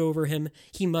stood over him,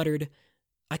 he muttered,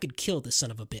 "I could kill this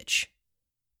son of a bitch."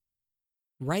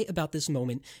 Right about this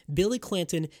moment, Billy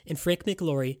Clanton and Frank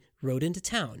McLaury rode into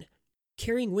town,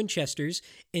 carrying Winchesters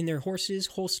in their horses'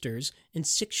 holsters and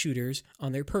 6-shooters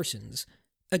on their persons.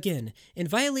 Again, in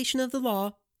violation of the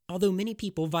law, although many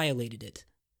people violated it.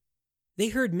 They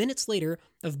heard minutes later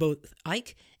of both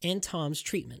Ike and Tom's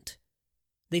treatment.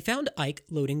 They found Ike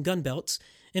loading gun belts,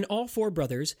 and all 4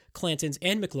 brothers, Clantons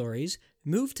and McLaurys,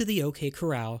 moved to the OK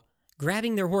Corral,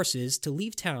 grabbing their horses to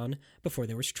leave town before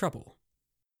there was trouble.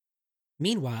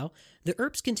 Meanwhile, the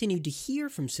Earps continued to hear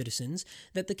from citizens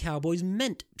that the Cowboys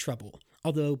meant trouble,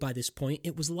 although by this point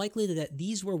it was likely that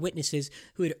these were witnesses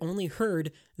who had only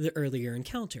heard the earlier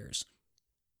encounters.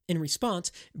 In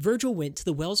response, Virgil went to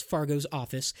the Wells Fargo's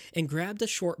office and grabbed a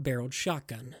short-barreled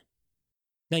shotgun.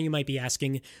 Now you might be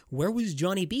asking, where was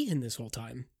Johnny Behan this whole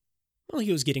time? Well,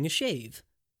 he was getting a shave.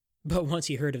 But once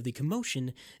he heard of the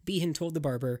commotion, Behan told the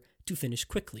barber to finish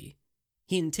quickly.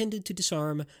 He intended to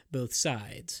disarm both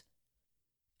sides.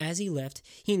 As he left,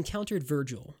 he encountered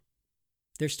Virgil.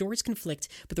 Their stories conflict,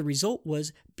 but the result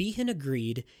was Behan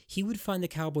agreed he would find the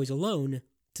Cowboys alone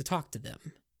to talk to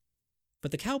them. But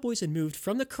the Cowboys had moved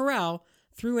from the corral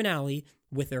through an alley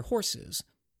with their horses.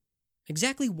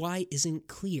 Exactly why isn't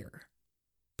clear.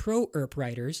 Pro-Earp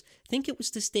writers think it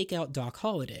was to stake out Doc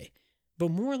Holliday, but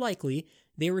more likely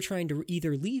they were trying to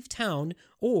either leave town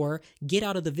or get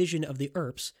out of the vision of the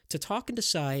Earps to talk and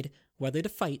decide whether to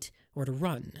fight or to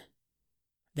run.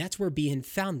 That's where Behan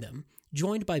found them,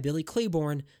 joined by Billy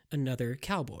Claiborne, another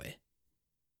cowboy.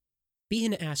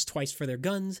 Behan asked twice for their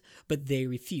guns, but they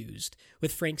refused,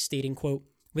 with Frank stating, quote,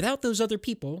 "Without those other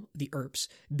people, the Earps,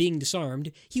 being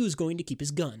disarmed, he was going to keep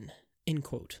his gun," end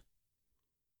quote.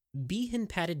 Behan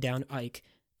patted down Ike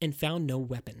and found no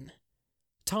weapon.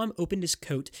 Tom opened his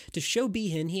coat to show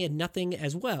Behan he had nothing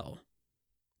as well.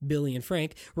 Billy and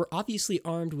Frank were obviously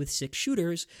armed with 6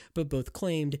 shooters, but both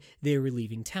claimed they were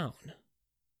leaving town.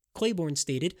 Claiborne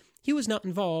stated he was not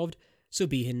involved, so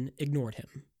Behan ignored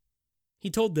him. He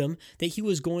told them that he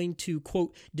was going to,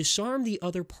 quote, "disarm the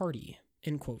other party,"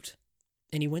 end quote,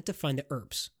 and he went to find the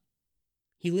Earps.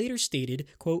 He later stated,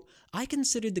 quote, "I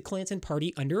considered the Clanton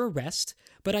party under arrest,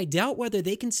 but I doubt whether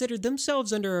they considered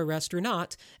themselves under arrest or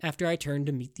not after I turned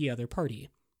to meet the other party,"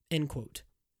 end quote.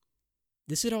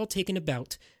 This had all taken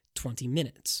about 20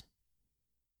 minutes.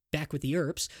 Back with the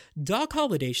Earps, Doc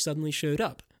Holliday suddenly showed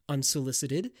up,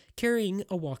 unsolicited, carrying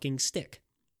a walking stick.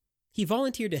 He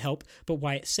volunteered to help, but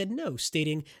Wyatt said no,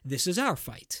 stating, "This is our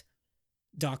fight."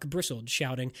 Doc bristled,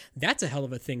 shouting, "That's a hell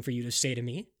of a thing for you to say to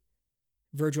me."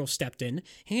 Virgil stepped in,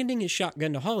 handing his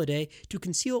shotgun to Holliday to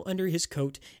conceal under his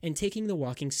coat and taking the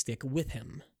walking stick with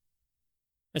him.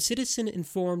 A citizen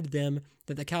informed them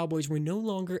that the cowboys were no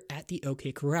longer at the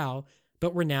OK Corral,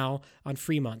 but were now on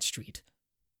Fremont Street.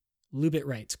 Lubit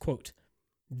writes, quote,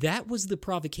 "That was the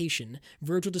provocation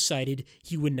Virgil decided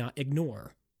he would not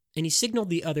ignore, and he signaled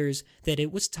the others that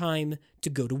it was time to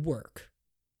go to work."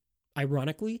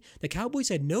 Ironically, the cowboys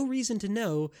had no reason to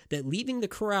know that leaving the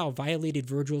corral violated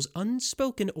Virgil's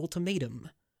unspoken ultimatum.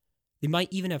 They might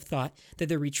even have thought that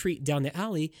their retreat down the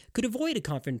alley could avoid a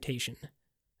confrontation,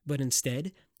 but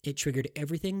instead, it triggered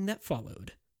everything that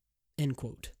followed. End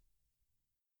quote.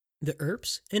 The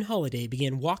Earps and Holliday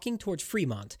began walking towards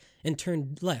Fremont and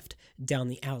turned left down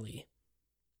the alley.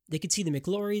 They could see the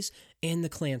McLaurys and the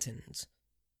Clantons.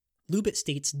 Lubit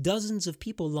states dozens of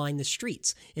people lined the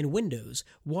streets and windows,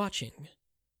 watching.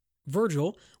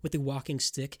 Virgil, with the walking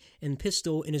stick and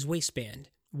pistol in his waistband,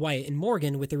 Wyatt and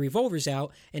Morgan with their revolvers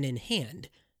out and in hand,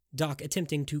 Doc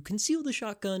attempting to conceal the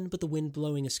shotgun but the wind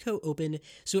blowing his coat open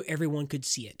so everyone could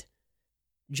see it.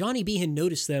 Johnny Behan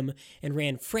noticed them and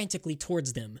ran frantically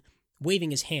towards them,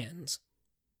 waving his hands.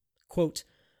 Quote,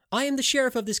 "I am the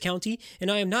sheriff of this county, and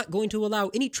I am not going to allow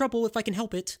any trouble if I can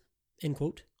help it," end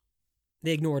quote.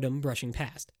 They ignored him, brushing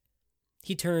past.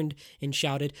 He turned and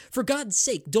shouted, "For God's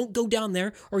sake, don't go down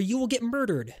there, or you will get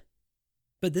murdered."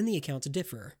 But then the accounts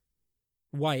differ.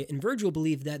 Wyatt and Virgil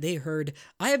believed that they heard,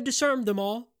 "I have disarmed them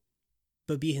all."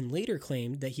 But Behan later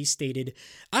claimed that he stated,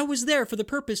 "I was there for the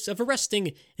purpose of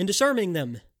arresting and disarming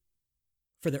them."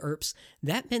 For the Earps,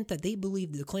 that meant that they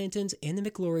believed the Clantons and the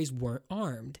McLaurys weren't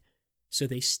armed, so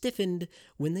they stiffened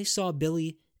when they saw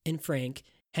Billy and Frank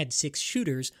had 6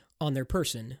 shooters on their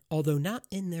person, although not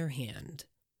in their hand.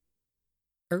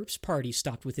 Earp's party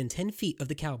stopped within 10 feet of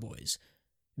the cowboys.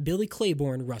 Billy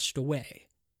Claiborne rushed away.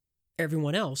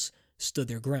 Everyone else stood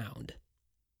their ground.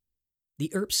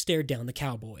 The Earps stared down the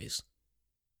cowboys.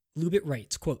 Lubit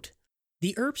writes, quote,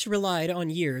 "The Earps relied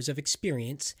on years of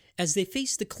experience as they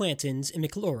faced the Clantons and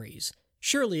McLaurys,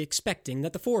 surely expecting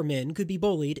that the 4 men could be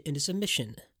bullied into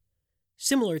submission.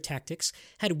 Similar tactics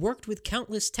had worked with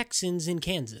countless Texans in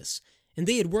Kansas, and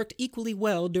they had worked equally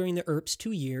well during the Earps'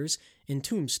 2 years in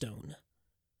Tombstone.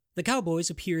 The cowboys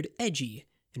appeared edgy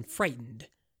and frightened,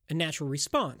 a natural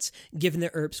response given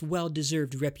the Earps'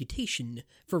 well-deserved reputation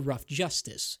for rough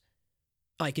justice.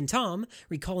 Ike and Tom,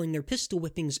 recalling their pistol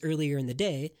whippings earlier in the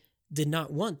day, did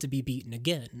not want to be beaten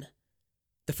again.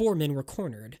 The 4 men were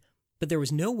cornered, but there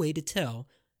was no way to tell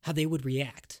how they would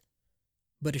react.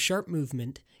 But a sharp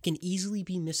movement can easily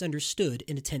be misunderstood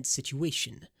in a tense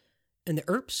situation, and the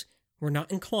Earps were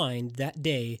not inclined that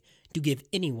day to give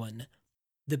anyone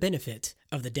the benefit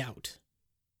of the doubt."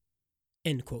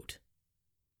 End quote.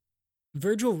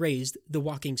 Virgil raised the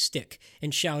walking stick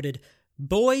and shouted,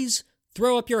 "Boys,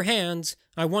 throw up your hands.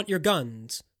 I want your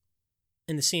guns."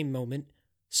 In the same moment,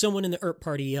 someone in the Earp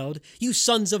party yelled, "You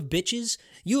sons of bitches!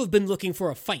 You have been looking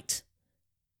for a fight."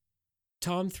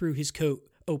 Tom threw his coat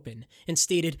open and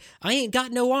stated, "I ain't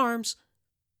got no arms."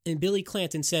 And Billy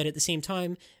Clanton said at the same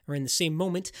time, or in the same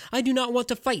moment, "I do not want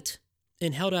to fight,"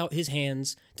 and held out his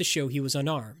hands to show he was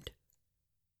unarmed.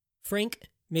 Frank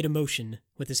made a motion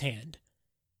with his hand.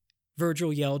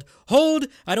 Virgil yelled, "Hold!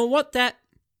 I don't want that!"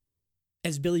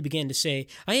 As Billy began to say,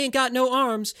 "I ain't got no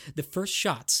arms," the first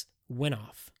shots went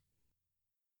off.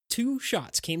 2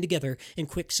 shots came together in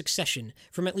quick succession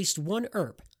from at least one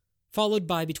Earp, followed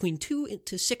by between 2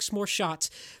 to 6 more shots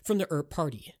from the Earp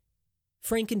party.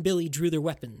 Frank and Billy drew their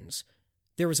weapons.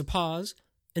 There was a pause,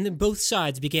 and then both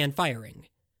sides began firing.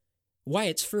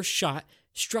 Wyatt's first shot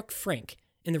struck Frank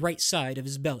in the right side of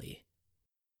his belly.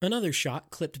 Another shot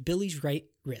clipped Billy's right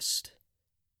wrist.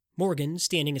 Morgan,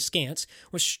 standing askance,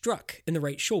 was struck in the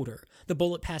right shoulder, the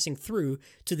bullet passing through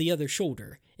to the other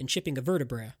shoulder and chipping a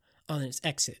vertebra on its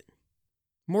exit.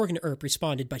 Morgan Earp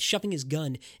responded by shoving his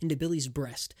gun into Billy's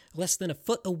breast, less than a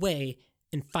foot away,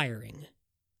 and firing.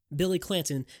 Billy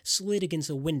Clanton slid against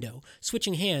a window,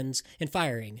 switching hands and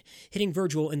firing, hitting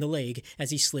Virgil in the leg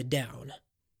as he slid down.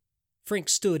 Frank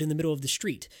stood in the middle of the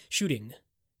street, shooting.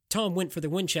 Tom went for the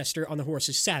Winchester on the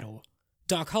horse's saddle.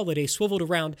 Doc Holliday swiveled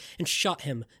around and shot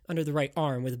him under the right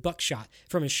arm with buckshot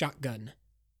from his shotgun.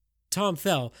 Tom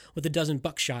fell with a dozen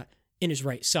buckshot in his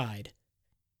right side.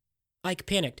 Ike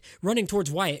panicked, running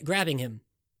towards Wyatt, grabbing him.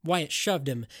 Wyatt shoved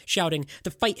him, shouting,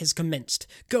 "The fight has commenced.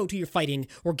 Go to your fighting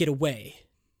or get away."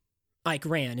 Ike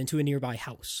ran into a nearby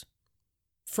house.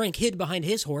 Frank hid behind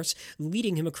his horse,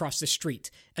 leading him across the street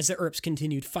as the Earps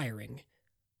continued firing.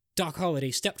 Doc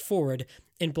Holliday stepped forward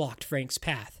and blocked Frank's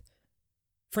path.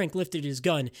 Frank lifted his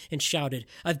gun and shouted,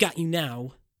 "I've got you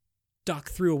now." Doc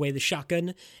threw away the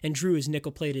shotgun and drew his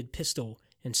nickel-plated pistol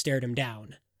and stared him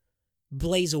down.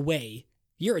 "Blaze away.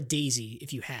 You're a daisy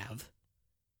if you have."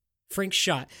 Frank's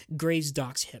shot grazed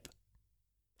Doc's hip.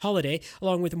 Holliday,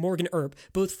 along with Morgan Earp,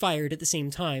 both fired at the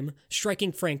same time,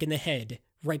 striking Frank in the head,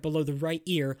 right below the right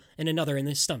ear, and another in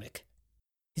the stomach.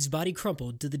 His body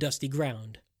crumpled to the dusty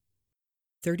ground.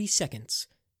 30 seconds.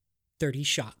 30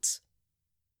 shots.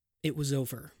 It was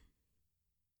over.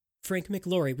 Frank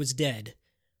McLaury was dead.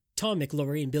 Tom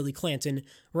McLaury and Billy Clanton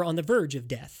were on the verge of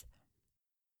death.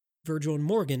 Virgil and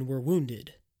Morgan were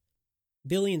wounded.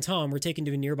 Billy and Tom were taken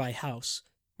to a nearby house,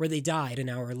 where they died an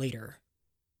hour later.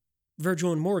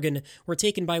 Virgil and Morgan were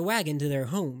taken by wagon to their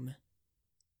home.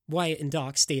 Wyatt and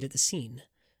Doc stayed at the scene.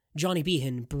 Johnny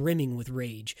Behan, brimming with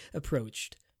rage,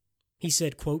 approached. He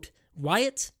said, quote,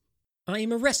 "Wyatt, I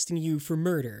am arresting you for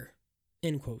murder."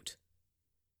 End quote.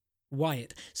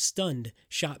 Wyatt, stunned,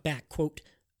 shot back, quote,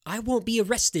 "I won't be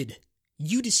arrested.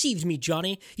 You deceived me,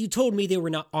 Johnny. You told me they were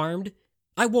not armed.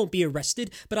 I won't be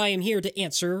arrested, but I am here to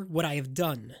answer what I have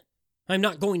done. I'm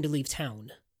not going to leave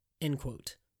town." End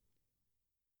quote.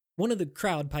 One of the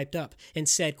crowd piped up and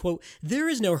said, quote, "There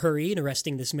is no hurry in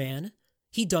arresting this man.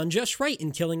 He done just right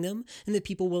in killing them, and the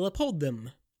people will uphold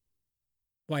them."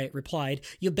 Wyatt replied,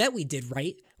 "You bet we did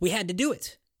right. We had to do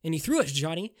it. And you threw us,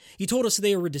 Johnny. You told us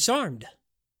they were disarmed."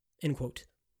 End quote.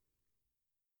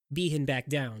 Behan backed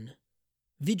down.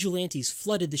 Vigilantes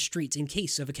flooded the streets in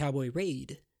case of a cowboy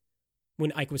raid.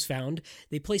 When Ike was found,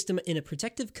 they placed him in a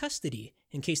protective custody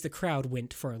in case the crowd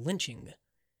went for a lynching.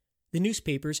 The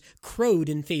newspapers crowed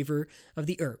in favor of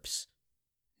the Earps.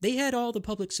 They had all the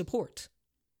public support.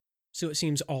 So it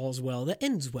seems all's well that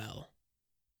ends well.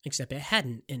 Except it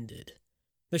hadn't ended.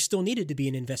 There still needed to be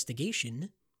an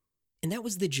investigation, and that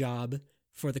was the job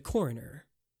for the coroner.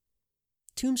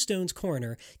 Tombstone's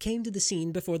coroner came to the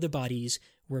scene before the bodies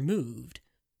were moved.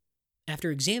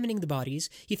 After examining the bodies,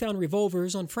 he found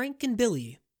revolvers on Frank and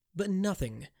Billy, but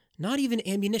nothing, not even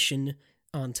ammunition,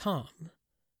 on Tom.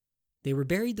 They were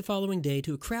buried the following day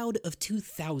to a crowd of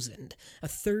 2,000, a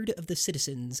third of the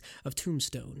citizens of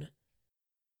Tombstone.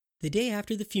 The day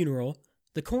after the funeral,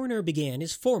 the coroner began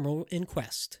his formal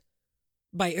inquest.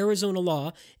 By Arizona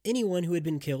law, anyone who had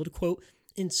been killed, quote,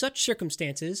 "in such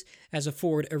circumstances as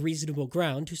afford a reasonable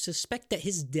ground to suspect that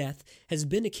his death has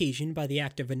been occasioned by the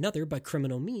act of another by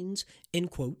criminal means,"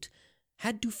 end quote,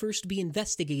 had to first be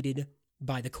investigated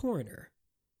by the coroner.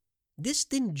 This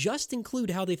didn't just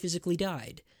include how they physically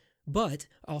died, but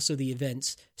also the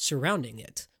events surrounding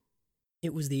it.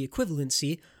 It was the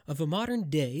equivalency of a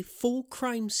modern-day full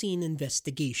crime scene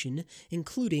investigation,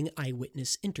 including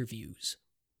eyewitness interviews.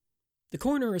 The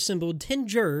coroner assembled 10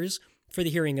 jurors for the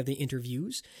hearing of the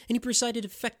interviews, and he presided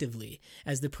effectively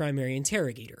as the primary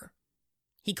interrogator.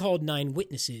 He called 9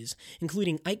 witnesses,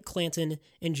 including Ike Clanton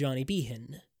and Johnny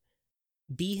Behan.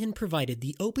 Behan provided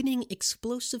the opening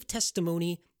explosive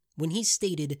testimony when he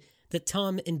stated that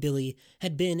Tom and Billy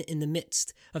had been in the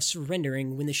midst of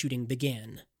surrendering when the shooting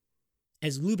began.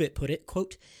 As Lubit put it,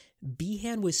 quote,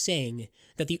 "Behan was saying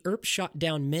that the Earps shot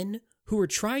down men who were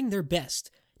trying their best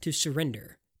to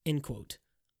surrender," end quote.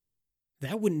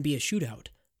 That wouldn't be a shootout.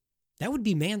 That would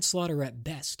be manslaughter at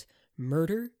best,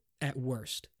 murder at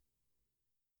worst.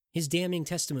 His damning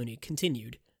testimony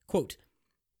continued, quote,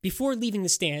 "Before leaving the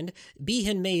stand,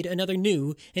 Behan made another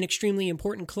new and extremely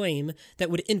important claim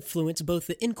that would influence both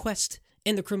the inquest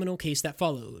and the criminal case that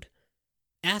followed.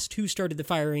 Asked who started the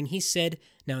firing, he said,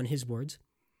 now in his words,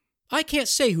 I can't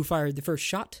say who fired the first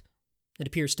shot. It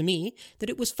appears to me that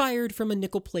it was fired from a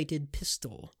nickel-plated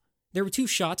pistol. There were 2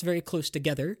 shots very close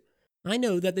together. I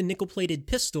know that the nickel-plated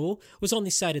pistol was on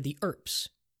the side of the Earps.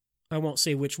 I won't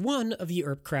say which one of the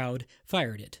Earp crowd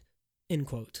fired it." End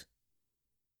quote.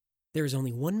 There is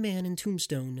only one man in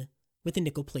Tombstone with a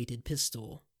nickel-plated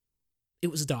pistol. It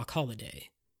was Doc Holliday.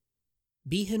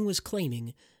 Behan was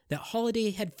claiming that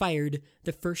Holliday had fired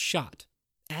the first shot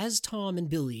as Tom and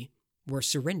Billy were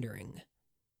surrendering.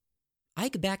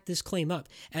 Ike backed this claim up,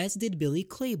 as did Billy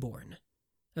Claiborne.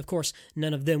 Of course,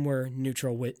 none of them were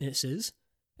neutral witnesses.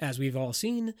 As we've all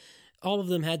seen, all of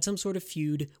them had some sort of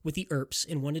feud with the Earps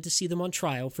and wanted to see them on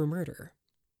trial for murder.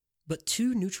 But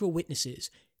 2 neutral witnesses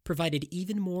provided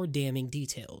even more damning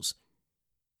details.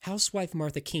 Housewife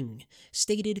Martha King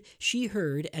stated she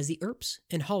heard as the Earps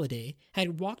and Holliday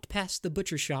had walked past the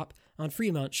butcher shop on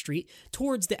Fremont Street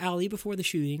towards the alley before the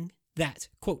shooting that,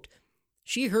 quote,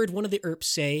 she heard one of the Earps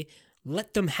say,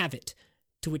 "Let them have it,"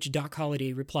 to which Doc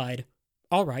Holliday replied,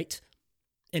 "All right,"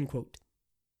 end quote.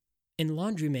 And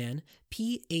laundryman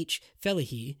P.H.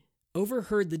 Felahy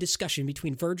overheard the discussion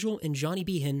between Virgil and Johnny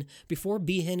Behan before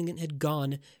Behan had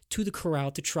gone to the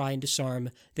corral to try and disarm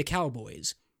the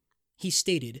cowboys. He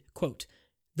stated, quote,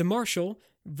 "The marshal,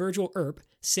 Virgil Earp,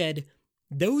 said,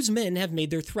 'Those men have made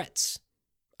their threats.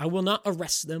 I will not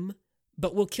arrest them,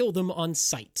 but will kill them on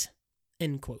sight,'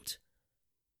 end quote.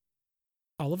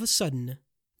 All of a sudden,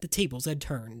 the tables had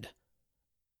turned.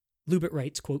 Lubert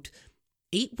writes, quote,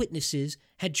 8 witnesses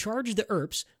had charged the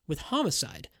Earps with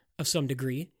homicide of some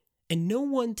degree, and no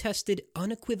one tested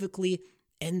unequivocally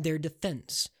in their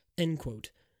defense, end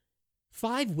quote.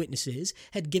 5 witnesses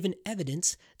had given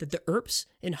evidence that the Earps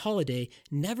and Holliday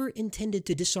never intended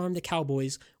to disarm the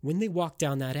cowboys when they walked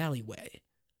down that alleyway.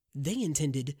 They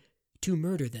intended to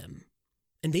murder them,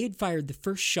 and they had fired the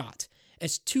first shot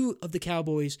as 2 of the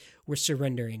cowboys were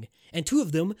surrendering, and 2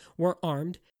 of them were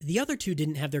armed. The other 2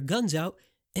 didn't have their guns out,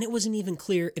 and it wasn't even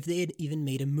clear if they had even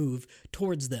made a move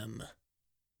towards them.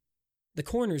 The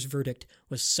coroner's verdict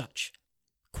was such,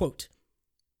 quote,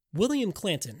 "William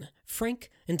Clanton, Frank,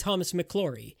 and Thomas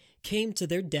McClory came to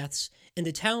their deaths in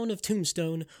the town of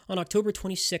Tombstone on October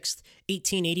 26,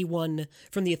 1881,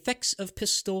 from the effects of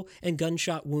pistol and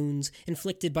gunshot wounds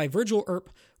inflicted by Virgil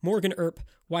Earp, Morgan Earp,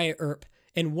 Wyatt Earp,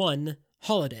 and one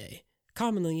Holliday,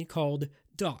 commonly called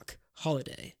Doc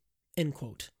Holliday," end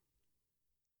quote.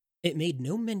 It made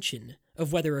no mention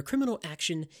of whether a criminal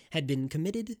action had been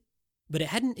committed, but it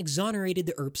hadn't exonerated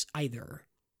the Earps either.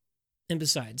 And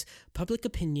besides, public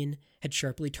opinion had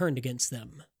sharply turned against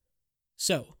them.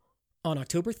 So, on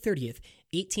October 30th,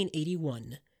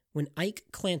 1881, when Ike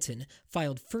Clanton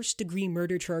filed first-degree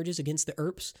murder charges against the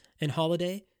Earps and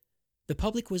Holliday, the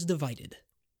public was divided.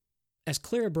 As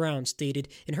Clara Brown stated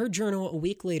in her journal a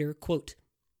week later, quote,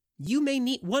 "You may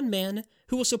meet one man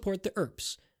who will support the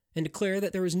Earps and declare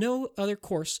that there is no other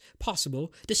course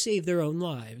possible to save their own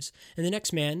lives, and the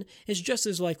next man is just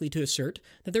as likely to assert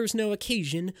that there is no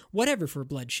occasion whatever for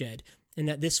bloodshed, and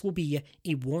that this will be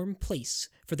a warm place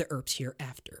for the Earps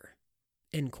hereafter,"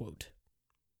 end quote.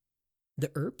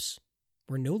 The Earps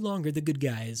were no longer the good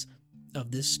guys of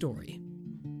this story.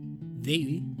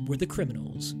 They were the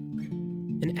criminals.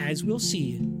 And as we'll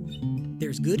see,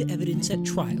 there's good evidence at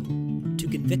trial to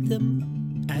convict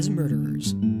them as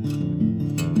murderers.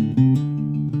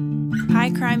 High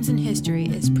Crimes in History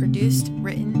is produced,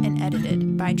 written, and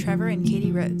edited by Trevor and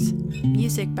Katie Rhodes.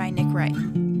 Music by Nick Wright.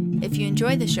 If you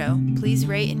enjoy the show, please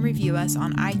rate and review us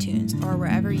on iTunes or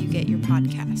wherever you get your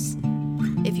podcasts.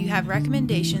 If you have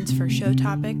recommendations for show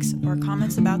topics or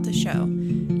comments about the show,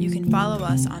 you can follow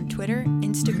us on Twitter,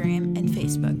 Instagram, and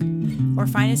Facebook, or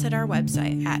find us at our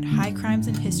website at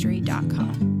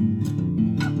highcrimesinhistory.com.